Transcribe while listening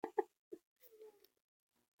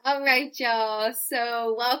All right, y'all.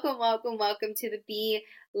 So, welcome to the Be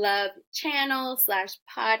Love channel slash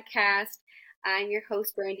podcast. I'm your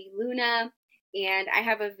host, Brandy Luna, and I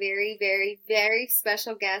have a very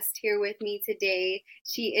special guest here with me today.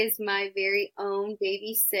 She is my very own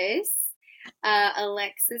baby sis,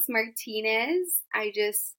 Alexis Martinez.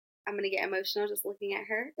 I'm gonna get emotional just looking at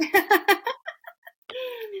her.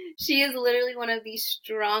 She is literally one of the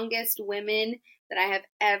strongest women that I have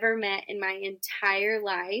ever met in my entire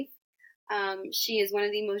life. She is one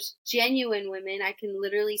of the most genuine women. I can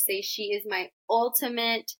literally say she is my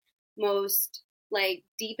ultimate, most like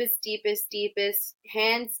deepest,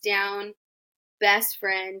 hands down best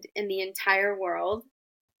friend in the entire world.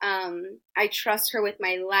 I trust her with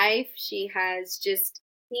my life. She has just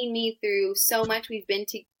seen me through so much.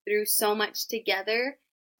 Through so much together.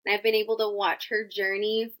 And I've been able to watch her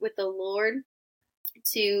journey with the Lord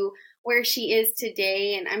to where she is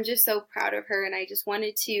today. And I'm just so proud of her. And I just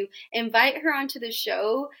wanted to invite her onto the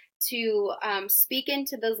show to speak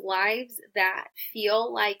into those lives that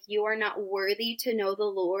feel like you are not worthy to know the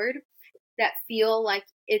Lord, that feel like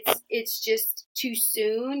it's just too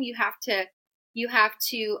soon. You have to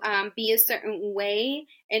be a certain way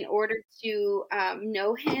in order to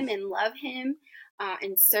know Him and love Him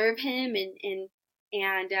and serve Him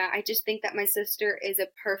and I just think that my sister is a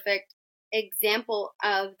perfect example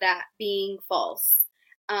of that being false.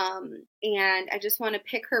 And I just want to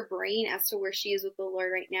pick her brain as to where she is with the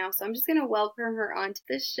Lord right now. So I'm just going to welcome her onto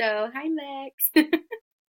the show. Hi, Lex.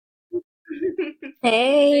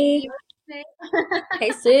 Hey,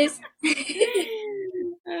 hey sis.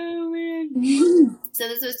 Oh man. So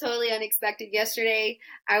this was totally unexpected. Yesterday,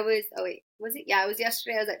 oh wait, was it? Yeah, it was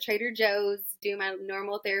yesterday. I was at Trader Joe's doing my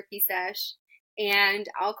normal therapy sesh, and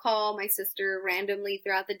I'll call my sister randomly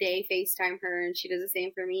throughout the day, FaceTime her, and she does the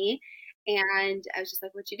same for me. And I was just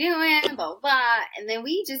like, "What you doing?" Blah blah blah. And then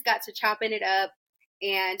we just got to chopping it up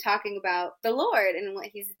and talking about the Lord and what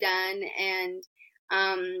He's done,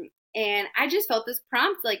 um, and I just felt this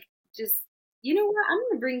prompt, like, just you know what? I'm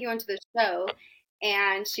gonna bring you onto the show.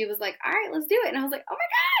 And she was like, all right, let's do it. And I was like, oh my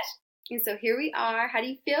gosh. And so here we are. How do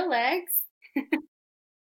you feel, Lex?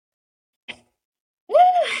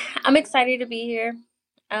 I'm excited to be here.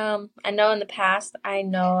 I know in the past I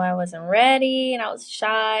know I wasn't ready and I was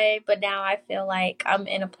shy, but now I feel like I'm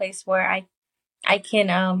in a place where I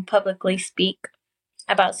can publicly speak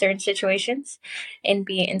about certain situations and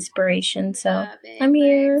be an inspiration. So Love it, I'm Lex.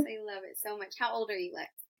 here. I love it so much. How old are you,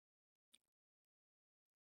 Lex?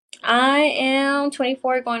 I am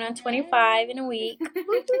 24 going on 25 in a week.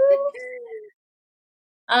 Woo-hoo.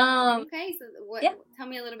 Um Okay, so what? yeah. Tell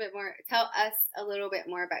me a little bit more. Tell us a little bit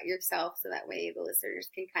more about yourself, so that way the listeners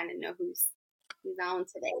can kind of know who's on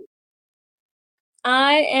today.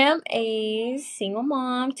 I am a single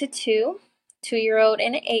mom to two-year-old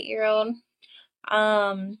and an 8-year-old.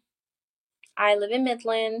 Um, I live in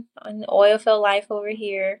Midland, an oil field life over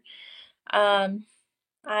here. Um,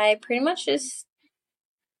 I pretty much just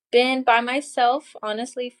been by myself,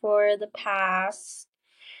 honestly, for the past,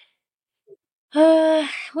 I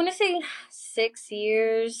want to say 6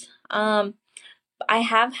 years. I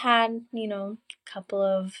have had, a couple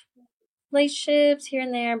of relationships here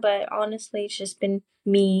and there, but honestly, it's just been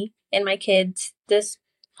me and my kids this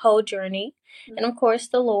whole journey, and of course,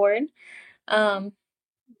 the Lord. Um,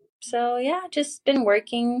 so yeah, just been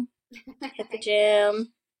working, hit the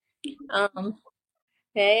gym. Um,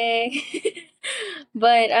 hey,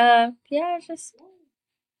 but yeah, just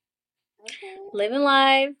Okay. living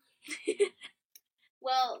life.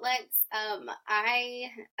 Well, Lex, I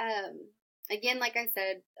again, like I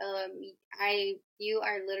said, you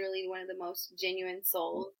are literally one of the most genuine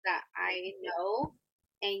souls that I know,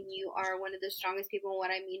 and you are one of the strongest people. And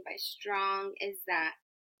what I mean by strong is that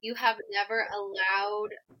you have never allowed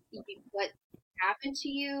what happened to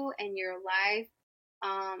you and your life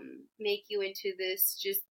make you into this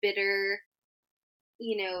just bitter,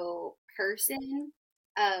 person.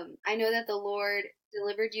 I know that the Lord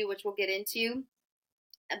delivered you, which we'll get into,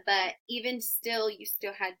 but even still, you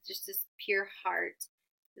still had just this pure heart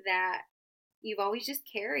that you've always just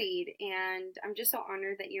carried. And I'm just so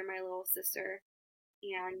honored that you're my little sister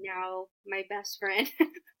and now my best friend.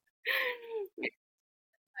 And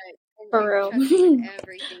I For trust you with real.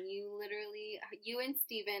 everything. You and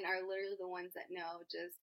Steven are literally the ones that know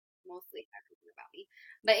just mostly everything about me.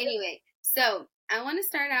 But anyway, so I want to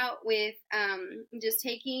start out with just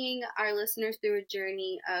taking our listeners through a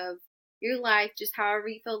journey of your life, just however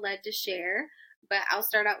you feel led to share. But I'll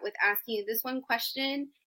start out with asking you this one question,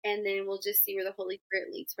 and then we'll just see where the Holy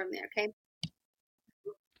Spirit leads from there, okay?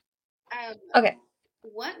 Um, Okay.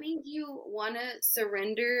 what made you want to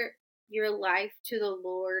surrender your life to the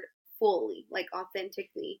Lord fully, like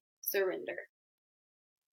authentically surrender?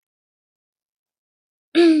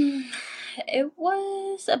 It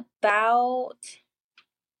was about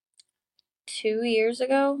 2 years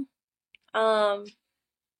ago. Um,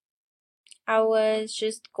 I was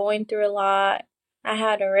just going through a lot. I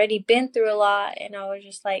had already been through a lot, and I was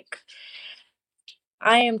just like,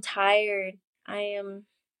 I am tired. I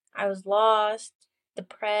was lost,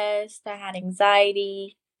 depressed, I had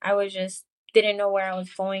anxiety. I was just didn't know where I was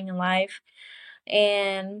going in life.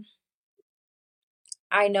 And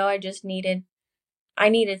I know I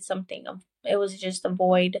needed something. It was just a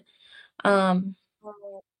void. Um,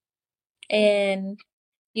 and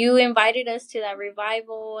you invited us to that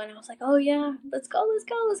revival, and I was like, "Oh yeah, let's go, let's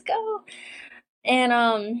go, let's go."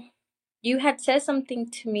 And you had said something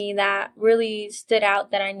to me that really stood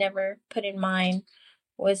out that I never put in mind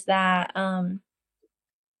was that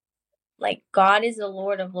like God is the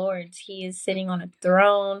Lord of Lords. He is sitting on a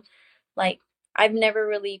throne. Like I've never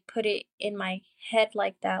really put it in my head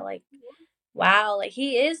like that. Like wow, like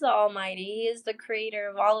he is the Almighty. He is the creator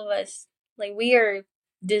of all of us. Like we are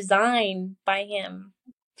designed by him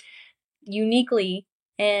uniquely.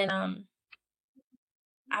 And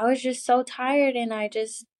I was just so tired and I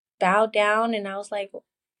just bowed down and I was like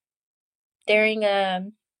during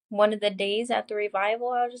one of the days at the revival,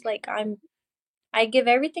 I was just like I give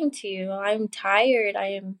everything to you. I'm tired.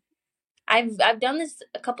 I've done this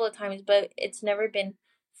a couple of times, but it's never been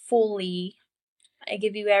fully I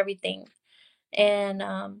give you everything. And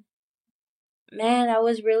man, that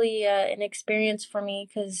was really an experience for me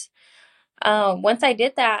because once I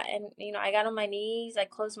did that and I got on my knees, I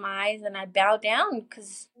closed my eyes and I bowed down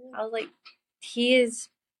because I was like he is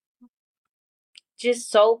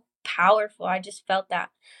just so powerful. I just felt that.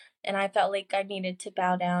 And I felt like I needed to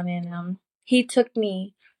bow down and he took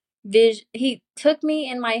me he took me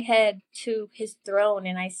in my head to his throne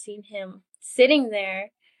and I seen him sitting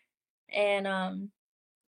there and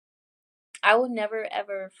I would never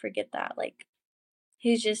ever forget that. Like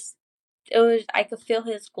he's just it was I could feel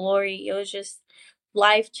his glory. It was just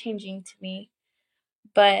life changing to me.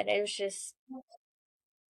 But it was just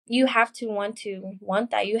you have to want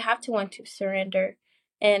that. You have to want to surrender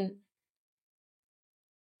and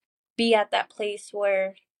be at that place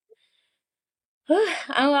where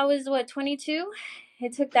I was what 22.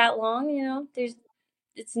 It took that long,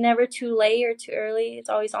 it's never too late or too early. It's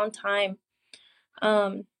always on time.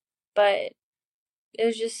 Um, but it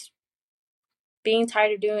was just being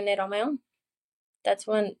tired of doing it on my own. That's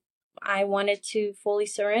when I wanted to fully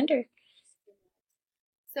surrender.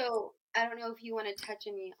 So I don't know if you want to touch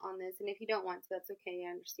on me on this, and if you don't want to, that's okay.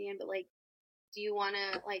 I understand. But like, do you want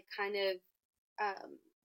to like kind of um,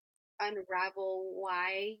 unravel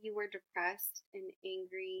why you were depressed and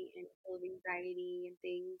angry and full of anxiety and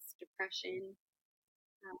things, depression?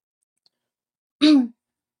 Um,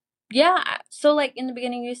 Yeah. So like in the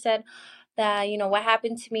beginning, you said that what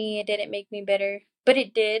happened to me. It didn't make me bitter, but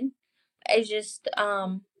it did. It's just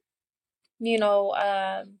you know,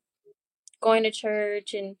 uh, going to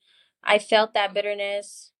church and I felt that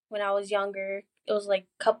bitterness when I was younger. It was like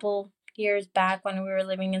a couple years back when we were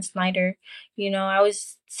living in Snyder. I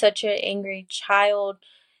was such an angry child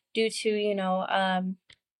due to,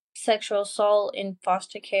 sexual assault in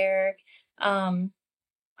foster care. Um,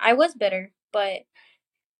 I was bitter, but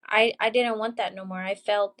I didn't want that no more. I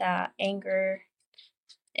felt that anger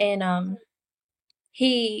and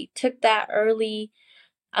he took that early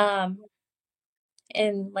um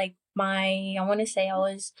in like my I want to say I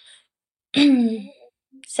was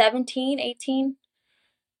 17, 18,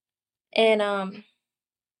 and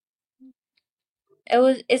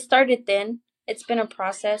it started then. It's been a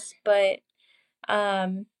process, but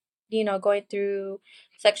um going through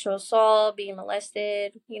sexual assault, being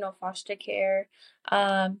molested, foster care,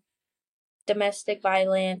 um domestic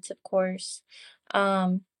violence, of course,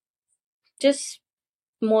 um just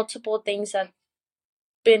multiple things that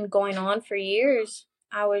been going on for years.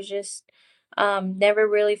 I was just never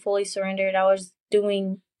really fully surrendered. I was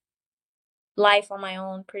doing life on my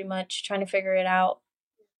own pretty much, trying to figure it out.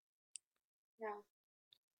 yeah,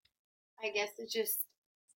 I guess it's just.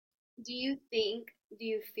 Do you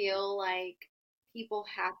feel like people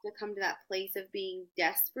have to come to that place of being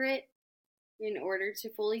desperate in order to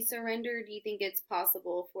fully surrender? Do you think it's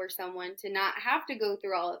possible for someone to not have to go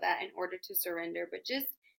through all of that in order to surrender, but just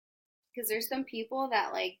because there's some people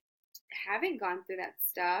that like haven't gone through that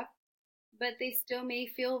stuff, but they still may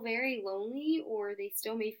feel very lonely or they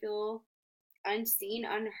still may feel unseen,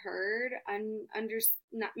 unheard,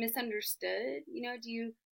 not misunderstood. Do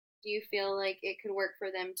you feel like it could work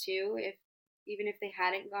for them too if even if they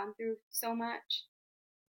hadn't gone through so much?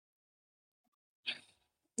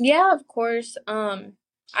 Yeah, of course.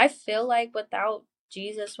 I feel like without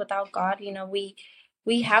Jesus, without God,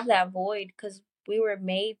 we have that void because we were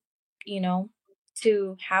made, you know,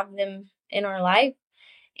 to have them in our life,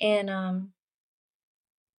 and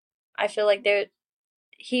I feel like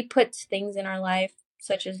He puts things in our life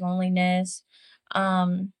such as loneliness,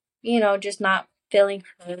 um, just not feeling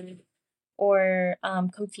heard or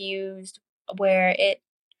confused, where it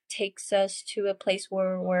takes us to a place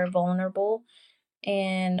where we're vulnerable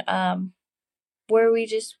and where we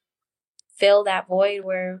just fill that void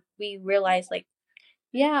where we realize like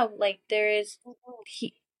yeah like there is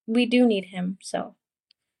he we do need him. So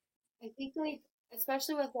I think like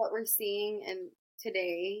especially with what we're seeing and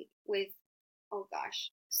today with oh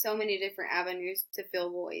gosh, so many different avenues to fill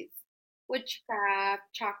voids. Witchcraft,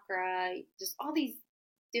 chakra, just all these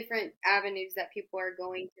different avenues that people are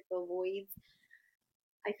going to fill voids.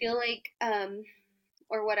 I feel like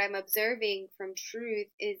or what I'm observing from truth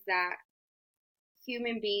is that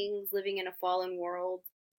human beings living in a fallen world,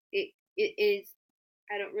 it is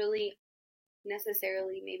I don't really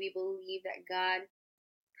necessarily maybe believe that God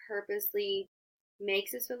purposely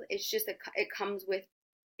makes us feel it's just it comes with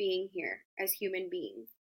being here as human beings.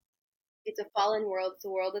 It's a fallen world, it's a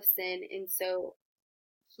world of sin, and so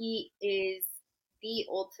he is the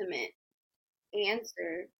ultimate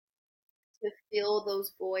answer to fill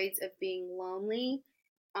those voids of being lonely,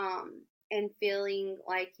 and feeling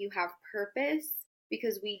like you have purpose,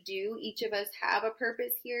 because we do, each of us have a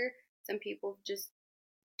purpose here. Some people just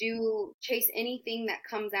do chase anything that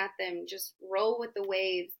comes at them, just roll with the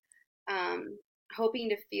waves, um, hoping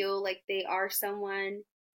to feel like they are someone,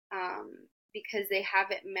 um, because they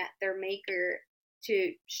haven't met their maker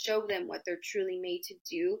to show them what they're truly made to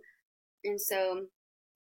do. And so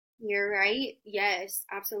you're right. Yes,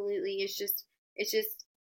 absolutely. It's just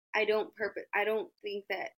I don't think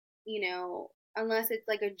that, unless it's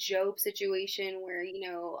like a Job situation where,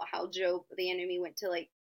 how Job the enemy went to like,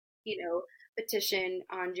 petition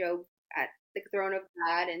on Job at the throne of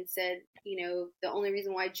God and said, the only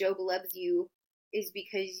reason why Job loves you is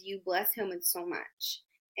because you bless him with so much.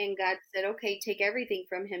 And God said, okay, take everything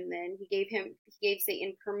from him then. He gave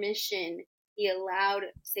Satan permission. He allowed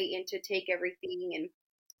Satan to take everything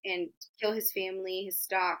and kill his family, his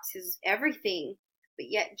stocks, his everything. But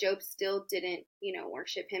yet Job still didn't,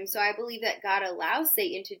 worship him. So I believe that God allows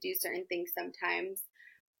Satan to do certain things sometimes.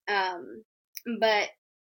 Um, but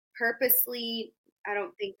purposely, I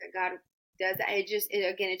don't think that God does that.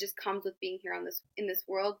 Again, it just comes with being here on this in this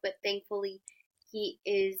world. But thankfully, He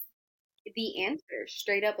is the answer,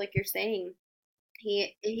 straight up, like you're saying.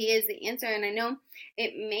 He is the answer, and I know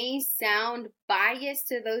it may sound biased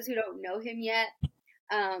to those who don't know Him yet,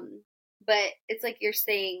 um, but it's like you're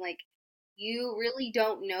saying, like you really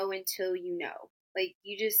don't know until you know. Like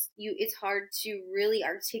it's hard to really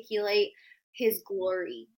articulate his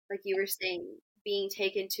glory. Like you were saying, being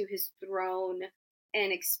taken to his throne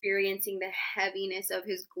and experiencing the heaviness of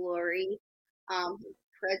his glory, his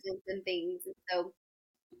presence and things. And so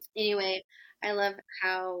anyway, I love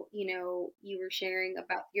how, you were sharing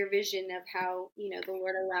about your vision of how, the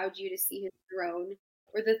Lord allowed you to see his throne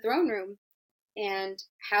or the throne room, and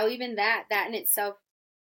how even that in itself,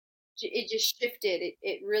 it just shifted.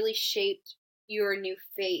 It really shaped your new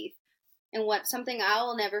faith. And what something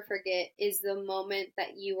I'll never forget is the moment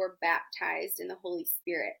that you were baptized in the Holy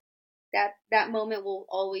Spirit. That moment will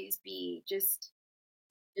always be just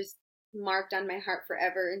marked on my heart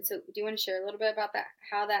forever. And so, do you want to share a little bit about that,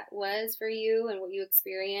 how that was for you and what you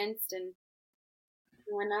experienced and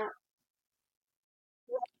whatnot?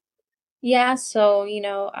 yeah, so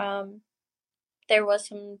there was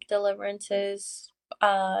some deliverances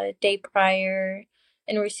day prior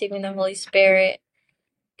in receiving the Holy Spirit,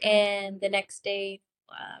 and the next day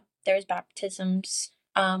there was baptisms.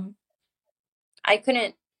 I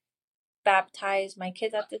couldn't baptize my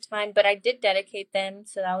kids at the time, but I did dedicate them,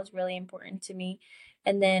 so that was really important to me.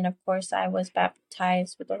 And then, of course, I was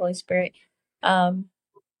baptized with the Holy Spirit. Um,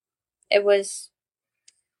 it was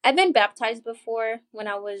I've been baptized before when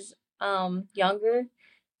I was younger,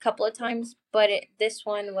 a couple of times, but this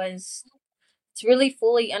one was it's really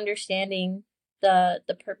fully understanding the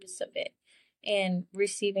purpose of it and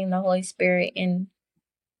receiving the Holy Spirit and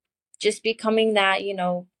just becoming that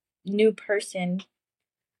new person.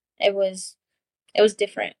 It was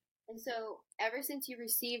different. And so, ever since you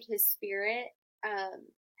received His Spirit,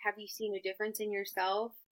 have you seen a difference in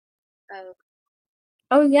yourself? Of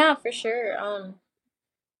Oh yeah, for sure.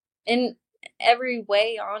 In every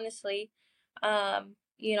way, honestly.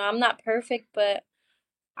 I'm not perfect, but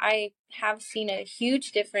I have seen a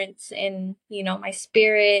huge difference in, my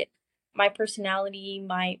spirit. my personality,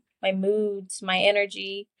 my moods, my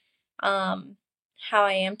energy, how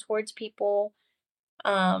I am towards people,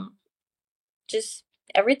 um, just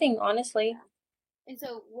everything, honestly. And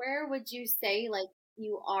so, where would you say like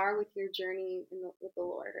you are with your journey with the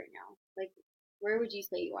Lord right now? Like, where would you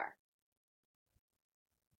say you are?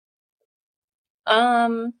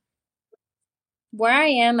 Um, where I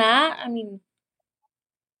am at, I mean,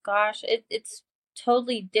 gosh, it's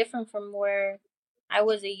totally different from where I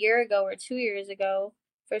was a year ago or 2 years ago,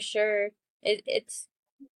 for sure. It's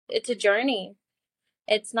a journey.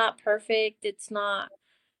 It's not perfect. It's not,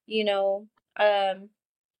 you know, um,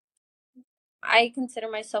 I consider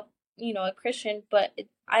myself, a Christian, but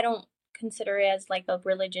I don't consider it as like a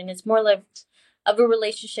religion. It's more like of a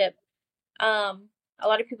relationship. Um, a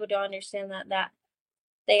lot of people don't understand that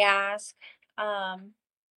they ask, um,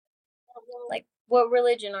 like, what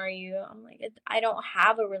religion are you? I'm like, I don't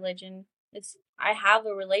have a religion. I have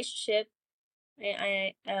a relationship.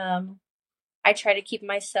 I try to keep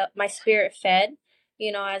my spirit fed.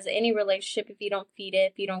 As any relationship, if you don't feed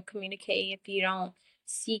it, if you don't communicate, if you don't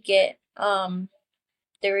seek it,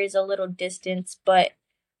 there is a little distance. But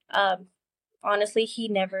um, honestly, he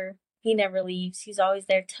never leaves. He's always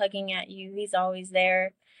there tugging at you. He's always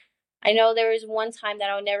there. I know there was one time that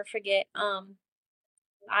I'll never forget.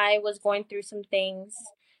 I was going through some things,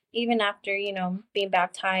 even after being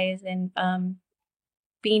baptized and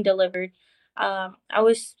being delivered. I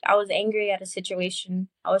was angry at a situation.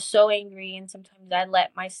 I was so angry, and sometimes I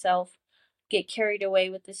let myself get carried away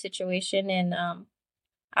with the situation, and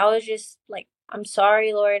I was just like, I'm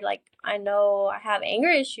sorry, Lord. Like, I know I have anger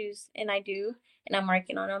issues, and I do, and I'm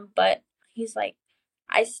working on them. But He's like,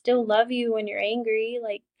 I still love you when you're angry.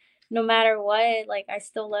 Like, no matter what, like, I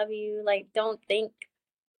still love you. Like, don't think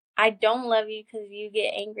I don't love you because you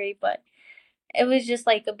get angry. But it was just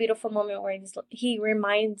like a beautiful moment where he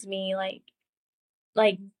reminds me, like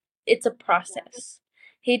it's a process.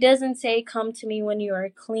 He doesn't say, come to me when you are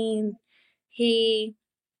clean. He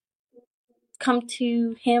come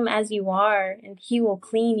to him as you are, and he will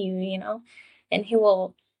clean you, and he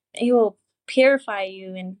will purify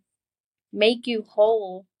you and make you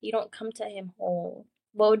whole. You don't come to him whole.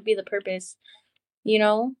 What would be the purpose? You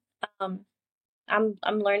know? Um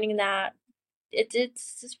I'm learning that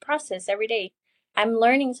it's this process every day. I'm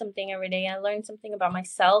learning something every day. I learn something about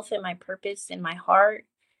myself and my purpose and my heart,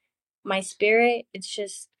 my spirit.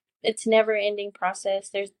 It's never ending process.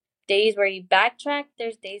 There's days where you backtrack,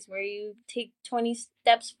 there's days where you take 20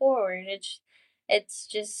 steps forward. It's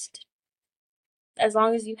just as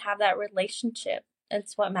long as you have that relationship,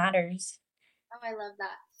 that's what matters. Oh, I love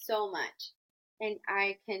that so much, and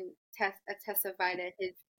I can testify to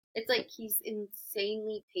his. It's like he's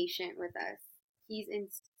insanely patient with us. He's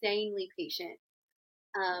insanely patient.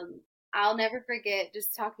 Um, I'll never forget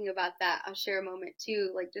just talking about that. I'll share a moment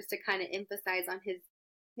too, like just to kind of emphasize on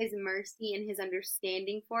his mercy and his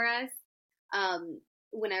understanding for us. Um,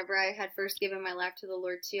 Whenever I had first given my life to the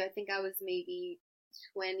Lord too, I think I was maybe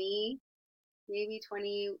 20, maybe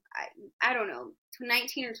 20, I don't know,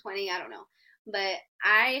 19 or 20, I don't know. But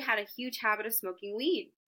I had a huge habit of smoking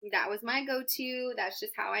weed. That was my go-to. That's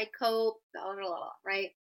just how I cope, blah, blah, blah, right?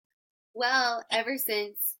 Well, ever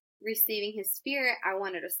since receiving his spirit, I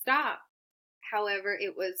wanted to stop. However,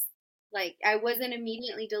 it was like I wasn't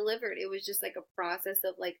immediately delivered. It was just like a process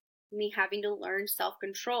of like me having to learn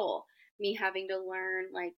self-control, me having to learn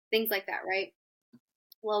like things like that, right?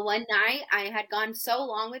 Well, one night I had gone so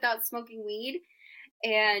long without smoking weed,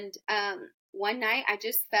 and one night I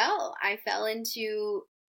just fell. I fell into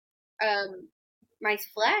um, my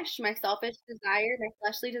flesh, my selfish desire, my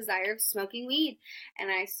fleshly desire of smoking weed.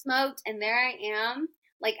 And I smoked, and there I am.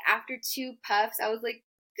 Like after two puffs, I was like,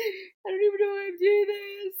 I don't even know why I'm doing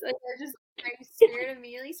this. Like my spirit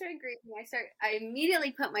immediately started grieving. I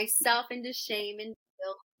immediately put myself into shame and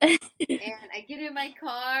guilt. And I get in my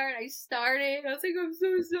car and I started. I was like, I'm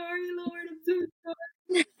so sorry, Lord. I'm so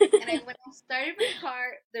sorry. And when I started my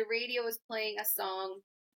car, the radio was playing a song.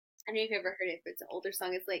 I don't know if you've ever heard it, but it's an older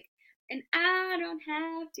song. It's like, and I don't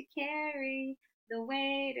have to carry the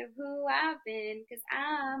weight of who I've been because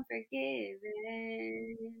I'm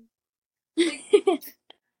forgiven. Like,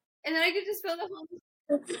 and then I could just feel the whole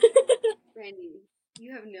Brandy.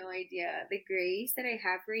 You have no idea the grace that I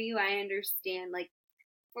have for you. I understand. Like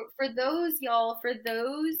for those y'all, for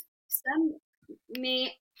those some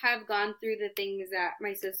may have gone through the things that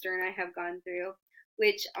my sister and I have gone through,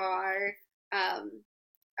 which are um,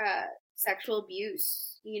 sexual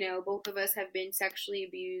abuse. Both of us have been sexually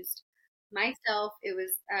abused. Myself, it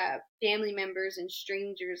was family members and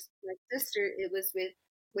strangers. My sister, it was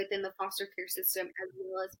within the foster care system as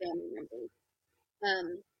well as family members.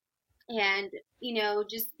 Um, and,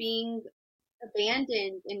 just being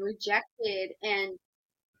abandoned and rejected and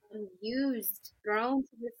used, thrown to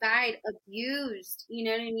the side, abused. You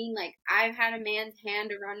know what I mean? Like, I've had a man's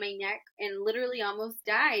hand around my neck and literally almost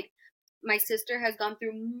died. My sister has gone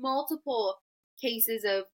through multiple cases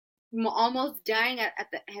of almost dying at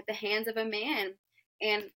the hands of a man.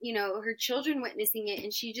 And, her children witnessing it,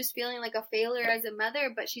 and she just feeling like a failure as a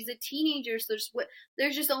mother, but she's a teenager, so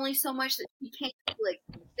there's just only so much that she can't, like,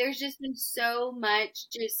 there's just been so much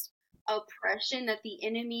just oppression that the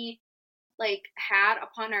enemy like had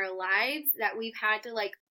upon our lives that we've had to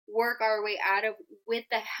like work our way out of with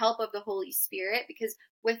the help of the Holy Spirit, because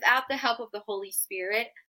without the help of the Holy Spirit,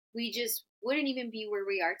 we just wouldn't even be where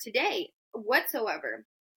we are today whatsoever.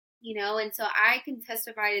 And so I can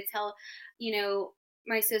testify to tell,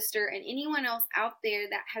 my sister and anyone else out there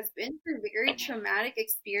that has been through very traumatic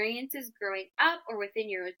experiences growing up or within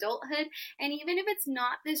your adulthood. And even if it's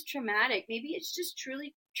not this traumatic, maybe it's just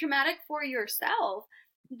truly traumatic for yourself,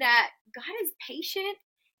 that God is patient.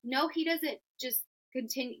 No, He doesn't just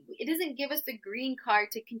continue, it doesn't give us the green card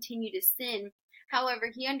to continue to sin. However,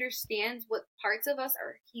 He understands what parts of us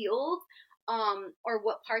are healed, or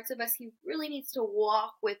what parts of us He really needs to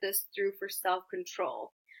walk with us through for self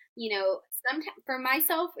control. Sometimes, for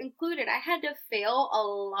myself included, I had to fail a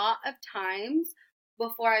lot of times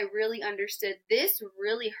before I really understood this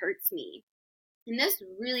really hurts me. And this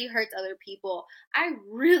really hurts other people. I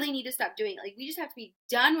really need to stop doing it. Like, we just have to be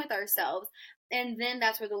done with ourselves. And then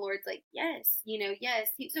that's where the Lord's like, yes, yes.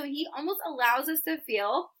 So He almost allows us to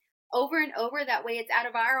feel over and over. That way it's out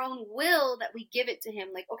of our own will that we give it to Him.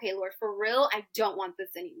 Like, okay, Lord, for real, I don't want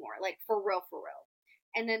this anymore. Like, for real, for real.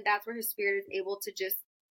 And then that's where His Spirit is able to just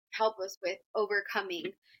help us with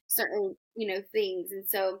overcoming certain, things. And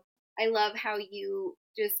so I love how you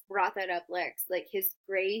just brought that up, Lex. Like, His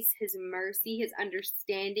grace, His mercy, His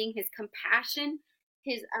understanding, His compassion,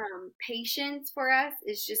 His patience for us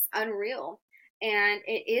is just unreal. And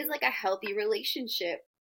it is like a healthy relationship.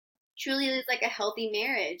 Truly is like a healthy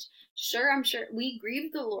marriage. Sure, I'm sure we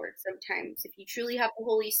grieve the Lord sometimes. If you truly have the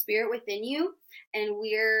Holy Spirit within you, and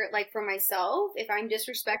we're like, for myself, if I'm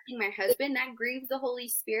disrespecting my husband, that grieves the Holy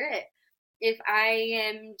Spirit. If I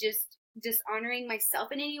am just dishonoring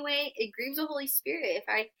myself in any way, it grieves the Holy Spirit. If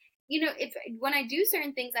I, if when I do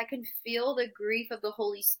certain things, I can feel the grief of the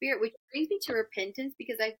Holy Spirit, which brings me to repentance,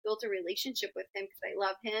 because I've built a relationship with Him because I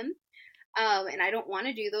love Him. And I don't want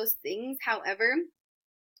to do those things. However,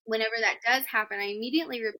 whenever that does happen, I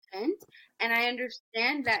immediately repent, and I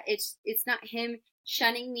understand that it's not Him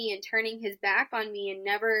shunning me and turning His back on me, and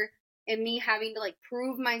never, and me having to like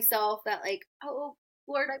prove myself that, like, oh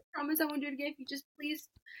Lord, I promise I won't do it again. If you just please,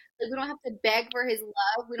 like, we don't have to beg for His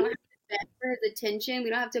love. We don't have to beg for His attention. We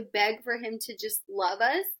don't have to beg for Him to just love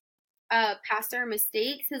us past our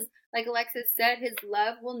mistakes. His, like Alexis said, His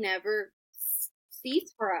love will never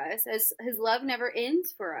cease for us, as His love never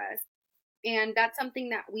ends for us. And that's something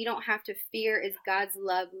that we don't have to fear, is God's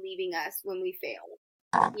love leaving us when we fail.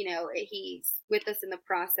 He's with us in the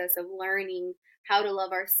process of learning how to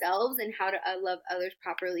love ourselves and how to love others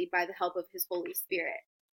properly by the help of His Holy Spirit.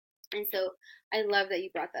 And so I love that you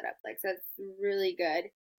brought that up, Lex. That's really good.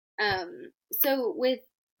 So with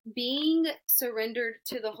being surrendered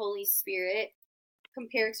to the Holy Spirit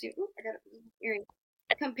compared to, I got an earring,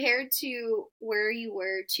 compared to where you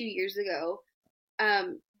were 2 years ago,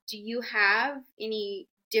 do you have any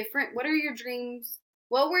different, what are your dreams?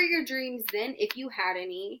 What were your dreams then, if you had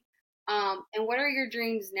any? And what are your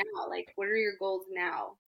dreams now? Like, what are your goals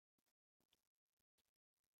now?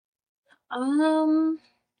 Um,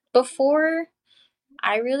 Before,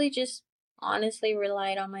 I really just honestly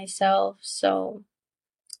relied on myself. So,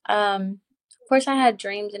 of course, I had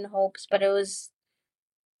dreams and hopes, but it was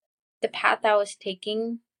the path I was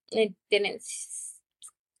taking. It didn't.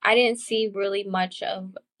 I didn't see really much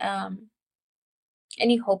of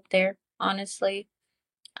any hope there, honestly.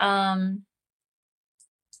 Um,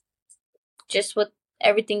 just with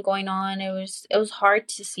everything going on, it was hard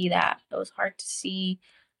to see that. It was hard to see,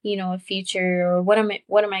 a future, or what am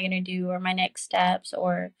I gonna do, or my next steps,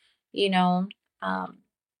 or you know, um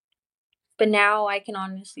but now I can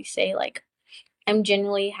honestly say, like, I'm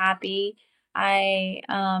genuinely happy.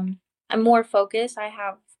 I'm more focused. I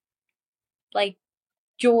have, like,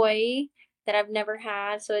 joy that I've never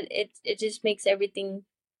had, so it just makes everything,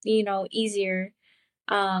 easier,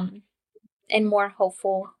 um and more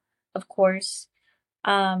hopeful, of course.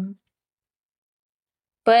 Um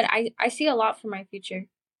but I see a lot for my future,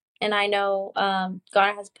 and I know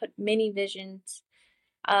God has put many visions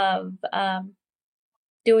of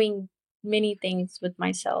doing many things with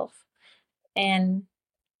myself, and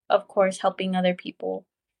of course helping other people.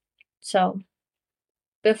 So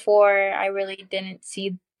before I really didn't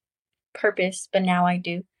see purpose, but now I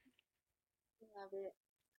do. I love it.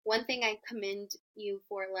 One thing I commend you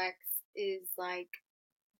for, Lex, is like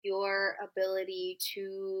your ability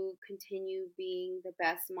to continue being the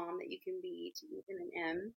best mom that you can be to even an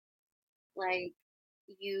M. Like,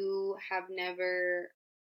 you have never,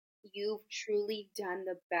 you've truly done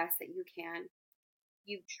the best that you can.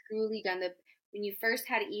 You've truly done when you first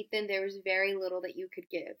had Ethan, there was very little that you could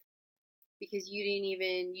give because you didn't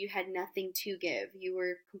even, you had nothing to give. You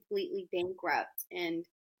were completely bankrupt and,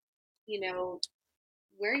 you know,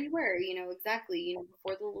 where you were, exactly,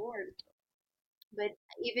 before the Lord. But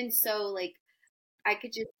even so, like, I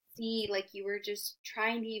could just see like you were just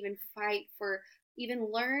trying to even fight for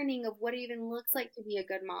even learning of what it even looks like to be a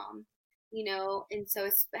good mom, and so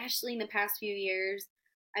especially in the past few years,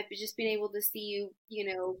 I've just been able to see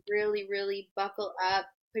you, really, really buckle up,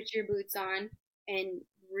 put your boots on, and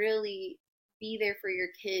really be there for your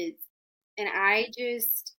kids. And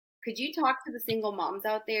could you talk to the single moms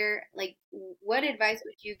out there? Like, what advice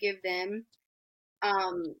would you give them?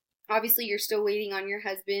 um, Obviously, you're still waiting on your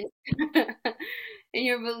husband, and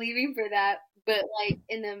you're believing for that. But like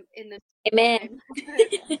in the Amen.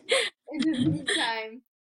 meantime, in the meantime,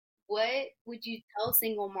 what would you tell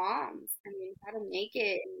single moms? I mean, how to make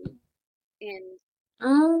it and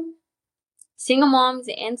um, Single moms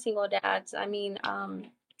and single dads. I mean,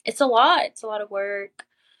 it's a lot. It's a lot of work.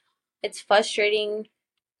 It's frustrating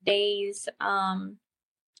days.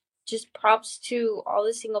 Just props to all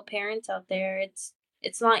the single parents out there. It's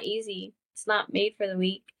not easy. It's not made for the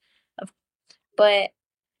weak. Of But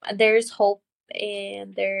there's hope,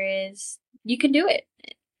 and there is you can do it.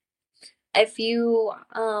 If you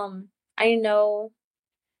I know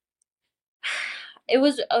it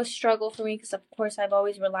was a struggle for me because of course I've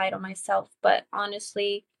always relied on myself, but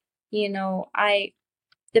honestly, I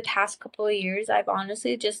the past couple of years I've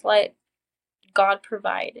honestly just let God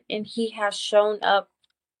provide, and he has shown up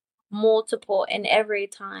multiple and every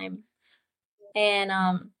time. And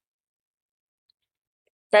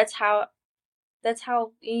that's how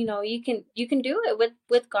you can do it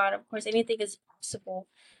with God. Of course, anything is possible.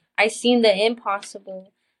 I seen the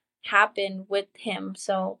impossible happen with him.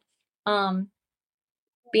 So, um,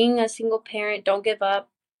 being a single parent, don't give up.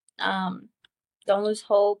 Um, don't lose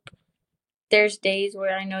hope. There's days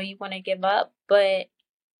where I know you want to give up, but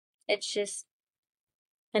it's just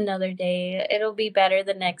another day. It'll be better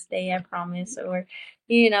the next day, I promise, or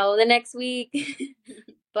the next week.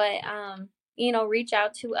 But reach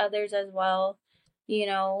out to others as well. You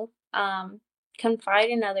know, confide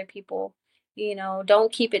in other people.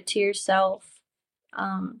 Don't keep it to yourself.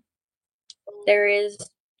 Um, there is,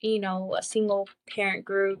 a single parent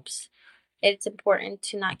groups. It's important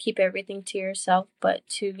to not keep everything to yourself, but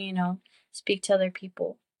to, speak to other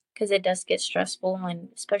people because it does get stressful, and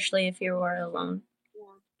especially if you are alone.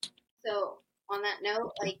 yeah. So on that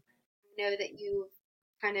note, like I know that you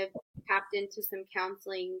kind of tapped into some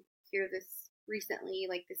counseling here this recently,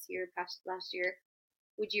 like this year, past last year.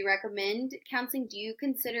 Would you recommend counseling? Do you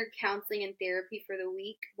consider counseling and therapy for the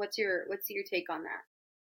week? What's your take on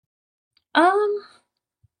that? Um,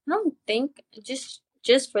 I don't think just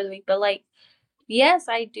for the week, but like yes,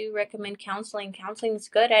 I do recommend counseling. Counseling is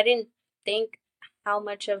good. I didn't think how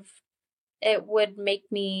much of it would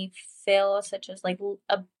make me feel such as like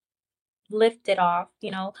a lifted off,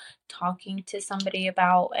 talking to somebody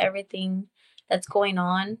about everything that's going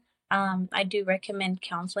on. I do recommend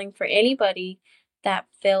counseling for anybody that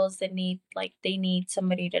feels the need, like they need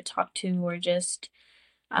somebody to talk to or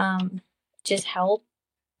um, just help.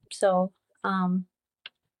 So, um,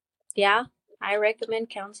 yeah, I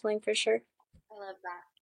recommend counseling for sure. I love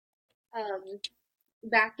that.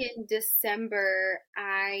 Back in December,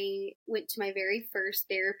 I went to my very first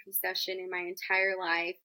therapy session in my entire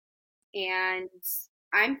life, and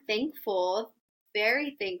I'm thankful,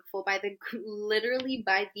 very thankful literally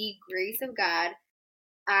by the grace of God.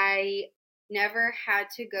 I never had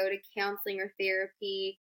to go to counseling or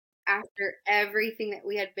therapy after everything that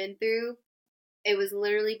we had been through. It was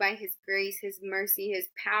literally by His grace, His mercy, His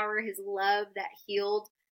power, His love that healed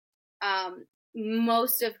um,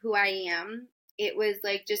 most of who I am. It was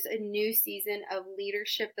like just a new season of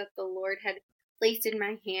leadership that the Lord had placed in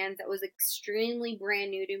my hands that was extremely brand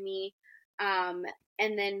new to me. Um,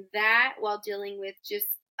 and then that, while dealing with just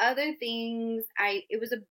other things, it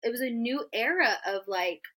was a new era of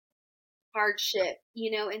like hardship,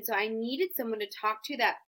 and so I needed someone to talk to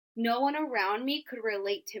that no one around me could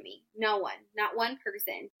relate to me. No one, not one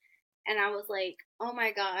person. And I was like, oh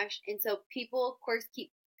my gosh. And so people, of course,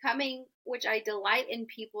 keep coming, which I delight in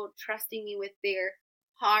people trusting me with their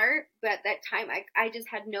heart, but at that time I just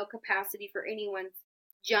had no capacity for anyone's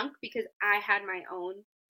junk because I had my own,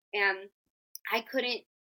 and I couldn't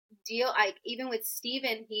deal. Like even with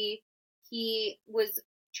Steven, he was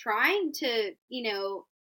trying to,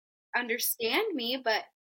 understand me, but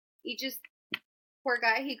he just, poor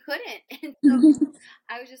guy, he couldn't. And so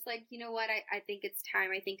I was just like, you know what, I think it's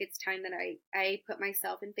time. I think it's time that I put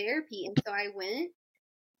myself in therapy. And so I went.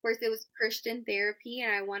 Of course, it was Christian therapy,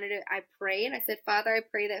 and I prayed. I said, Father, I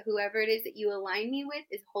pray that whoever it is that you align me with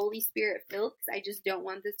is Holy Spirit filled, because I just don't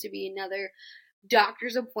want this to be another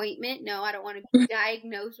doctor's appointment. No, I don't want to be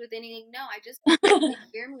diagnosed with anything. No, I just want to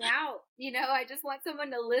hear me out. I just want someone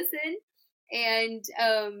to listen and,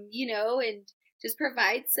 and just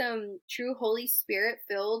provide some true Holy Spirit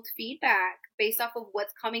filled feedback based off of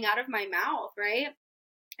what's coming out of my mouth, right?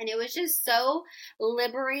 And it was just so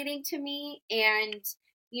liberating to me. And,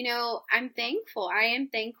 I'm thankful. I am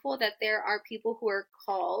thankful that there are people who are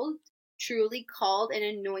called, truly called and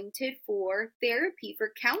anointed for therapy,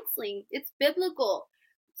 for counseling. It's biblical.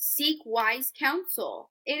 Seek wise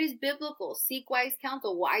counsel. It is biblical. Seek wise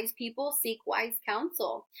counsel. Wise people seek wise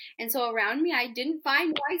counsel. And so around me, I didn't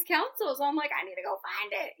find wise counsel. So I'm like, I need to go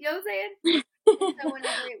find it. You know what I'm saying? So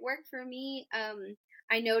whenever it worked for me,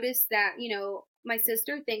 I noticed that, my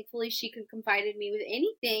sister, thankfully, she could confide in me with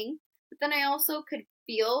anything. But then I also could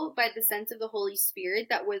feel by the sense of the Holy Spirit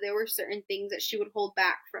that there were certain things that she would hold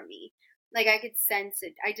back from me. Like I could sense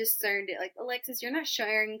it. I discerned it. Like, Alexis, you're not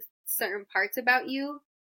sharing certain parts about you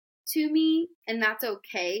to me, and that's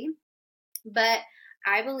okay. But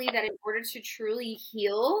I believe that in order to truly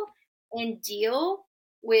heal and deal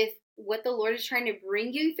with what the Lord is trying to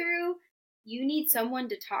bring you through, you need someone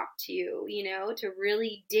to talk to, to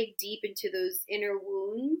really dig deep into those inner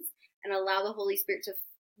wounds and allow the Holy Spirit to,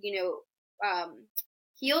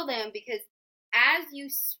 heal them. Because as you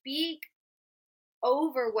speak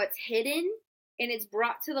over what's hidden and it's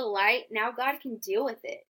brought to the light, now God can deal with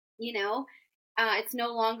it, it's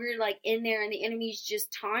no longer like in there and the enemy's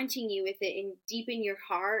just taunting you with it and deep in your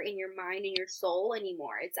heart and your mind and your soul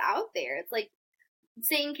anymore. It's out there. It's like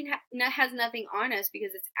Satan has nothing on us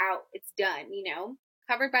because it's out. It's done,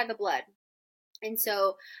 covered by the blood. And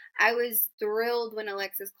so I was thrilled when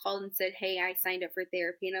Alexis called and said, hey, I signed up for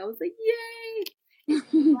therapy. And I was like, yay. And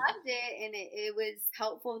she loved it, and it was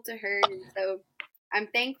helpful to her. And so I'm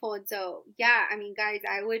thankful. And so, yeah, I mean, guys,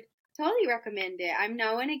 I would totally recommend it. I'm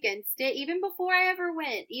no one against it. Even before I ever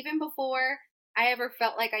went, even before I ever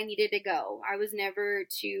felt like I needed to go, I was never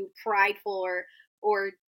too prideful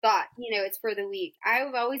or thought, it's for the weak.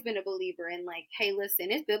 I've always been a believer in like, hey, listen,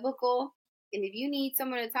 it's biblical. And if you need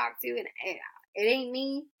someone to talk to, and it ain't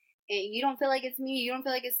me, and you don't feel like it's me, you don't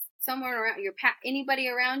feel like it's someone around anybody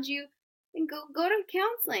around you, then go to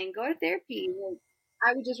counseling, go to therapy. Like,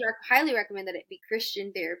 I would just highly recommend that it be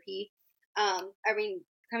Christian therapy. I mean,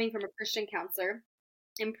 coming from a Christian counselor,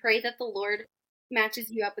 and pray that the Lord matches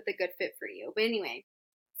you up with a good fit for you. But anyway,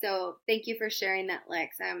 so thank you for sharing that,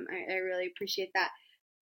 Lex. I really appreciate that.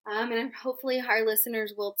 And hopefully our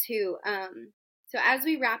listeners will too. So as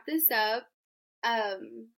we wrap this up,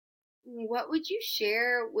 what would you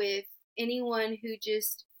share with anyone who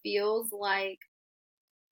just feels like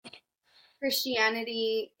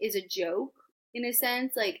Christianity is a joke in a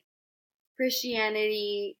sense? Like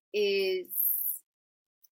Christianity is,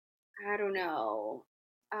 I don't know,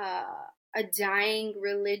 a dying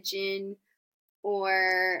religion,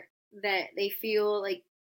 or that they feel like,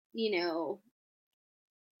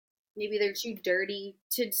 maybe they're too dirty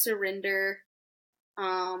to surrender,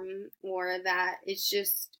 or that it's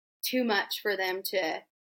just too much for them to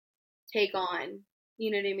take on.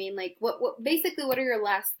 You know what I mean? Like basically, what are your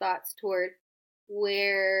last thoughts toward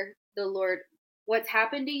where the Lord, what's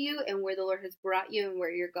happened to you and where the Lord has brought you and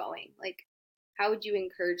where you're going? Like, how would you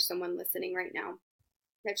encourage someone listening right now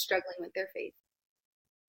that's struggling with their faith?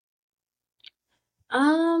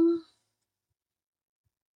 Um,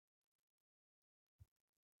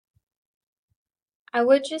 I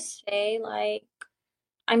would just say, like,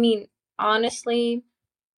 I mean, honestly,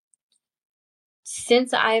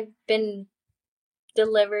 since I've been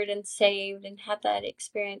delivered and saved and had that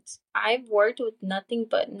experience, I've worked with nothing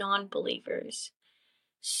but non-believers.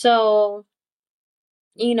 So,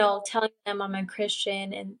 telling them I'm a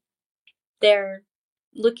Christian and they're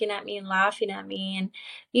looking at me and laughing at me and,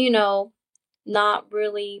 you know, not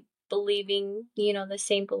really believing, the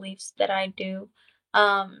same beliefs that I do.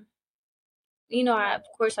 Um, of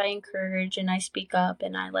course I encourage and I speak up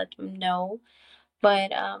and I let them know.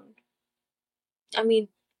 But I mean,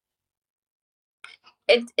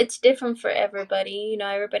 it's different for everybody.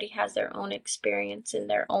 Everybody has their own experience and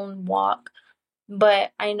their own walk.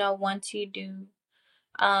 But I know once you do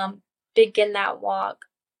begin that walk,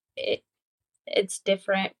 it it's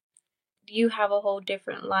different. You have a whole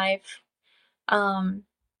different life. Um,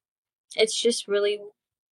 it's just really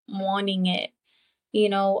wanting it,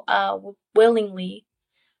 willingly.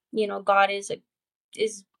 God is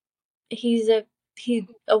he's a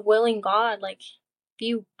willing God. Like if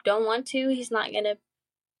you don't want to, he's not gonna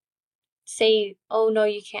say, "Oh no,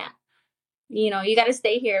 you can't." You got to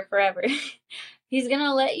stay here forever. He's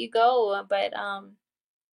gonna let you go, but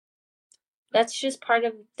that's just part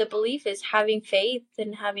of the belief is having faith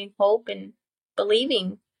and having hope and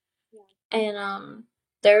believing. And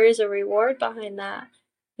there is a reward behind that,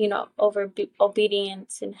 over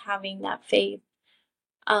obedience and having that faith.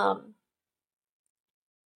 Um,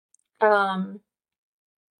 um,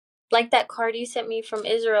 like that card you sent me from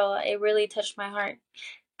Israel, it really touched my heart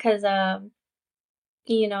because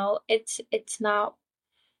it's not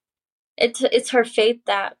it's her faith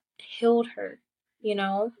that healed her. You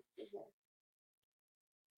know.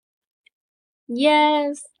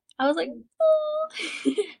 Yes, I was like, oh.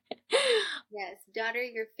 Yes, daughter,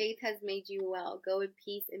 your faith has made you well. Go in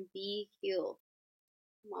peace and be healed.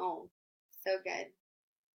 Come on, so good.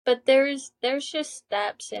 But there's just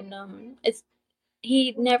steps, and it's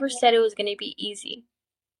he never said it was gonna be easy.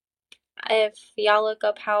 If y'all look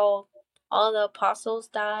up how all the apostles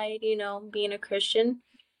died, being a Christian,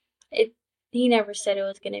 it he never said it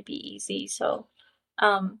was gonna be easy. So,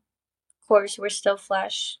 of course, we're still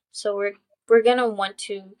flesh, so we're gonna want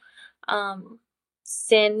to,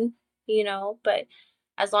 sin, but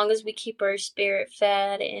as long as we keep our spirit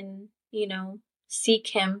fed and seek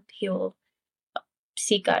Him, He will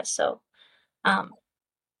seek us. So, um,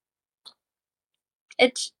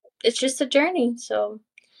 it's it's just a journey. So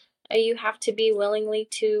you have to be willingly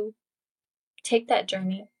to take that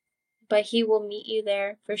journey, but He will meet you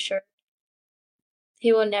there for sure.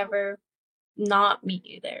 He will never not meet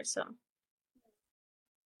you there. So I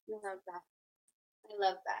love that. I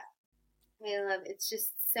love that. I love it's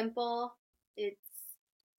just simple. It's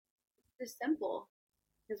just simple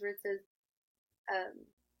because where it says, um,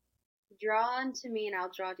 "Draw unto me, and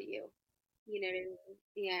I'll draw to you." You know what I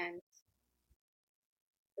mean? And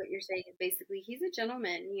what you're saying is basically, he's a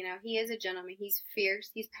gentleman. He is a gentleman. He's fierce.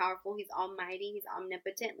 He's powerful. He's almighty. He's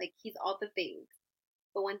omnipotent. Like he's all the things.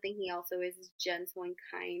 But one thing he also is gentle and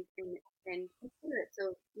kind and considerate.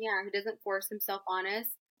 So yeah, he doesn't force himself on us.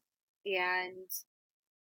 And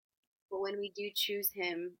but when we do choose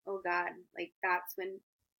him, oh God, like that's when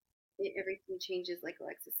everything changes, like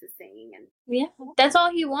Alexis is saying. And yeah, that's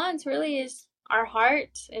all He wants. Really, is our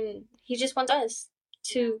heart, and He just wants us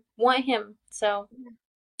yeah, to want Him. So yeah.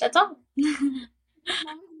 that's all.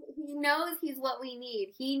 He knows he's what we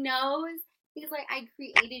need. He knows he's like, I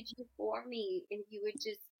created you for me. And if you would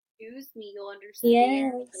just choose me, you'll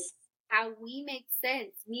understand Yes, how we make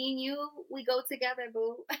sense. Me and you, we go together,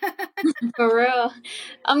 boo. for real.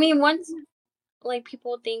 I mean, once like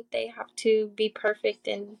people think they have to be perfect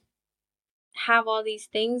and have all these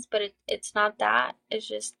things, but it's not that. It's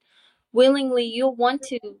just willingly you'll want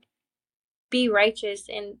to be righteous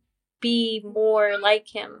and be more like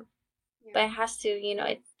Him, but Yeah, it has to,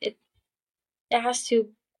 it has to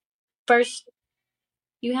first.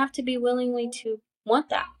 You have to be willingly to want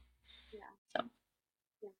that. yeah, So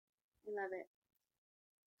yeah. I love it.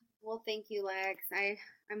 Well, thank you, Lex.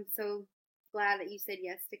 I'm so glad that you said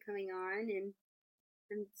yes to coming on, and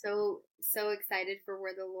I'm so excited for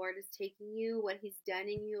where the Lord is taking you, what He's done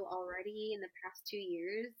in you already in the past 2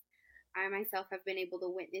 years. I myself have been able to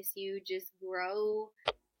witness you just grow,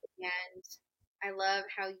 and I love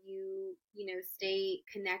how stay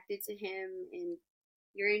connected to Him, and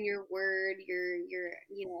you're in your Word. You're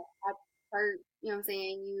up part. You know what I'm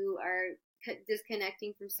saying? You are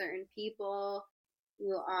disconnecting from certain people.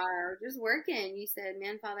 You are just working. You said,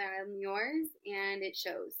 "Man, Father, I'm yours," and it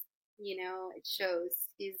shows. It shows.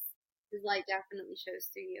 His light definitely shows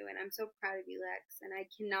through you, and I'm so proud of you, Lex. And I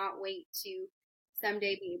cannot wait to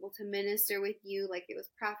someday be able to minister with you like it was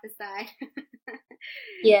prophesied. And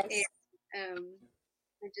yes,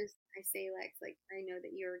 I say, Lex, like I know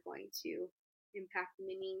that you're going to impact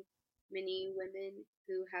many women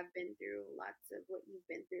who have been through lots of what you've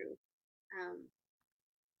been through. Um,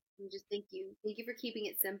 and just thank you for keeping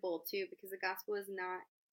it simple too, because the gospel is not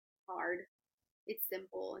hard; it's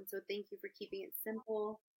simple. And so thank you for keeping it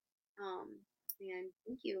simple. Um, and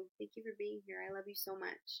thank you for being here. I love you so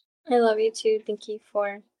much. I love you too. Thank you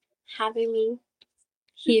for having me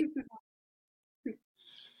here.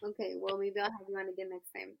 Okay, well maybe I'll have you on again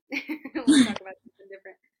next time. We'll talk about something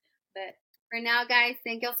different. But for now, guys,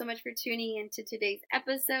 thank y'all so much for tuning into today's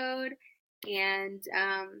episode. And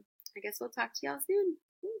I guess we'll talk to y'all soon.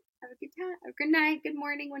 Have a Good time. Good night. Good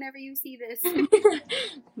morning. Whenever you see this.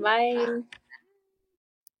 Bye.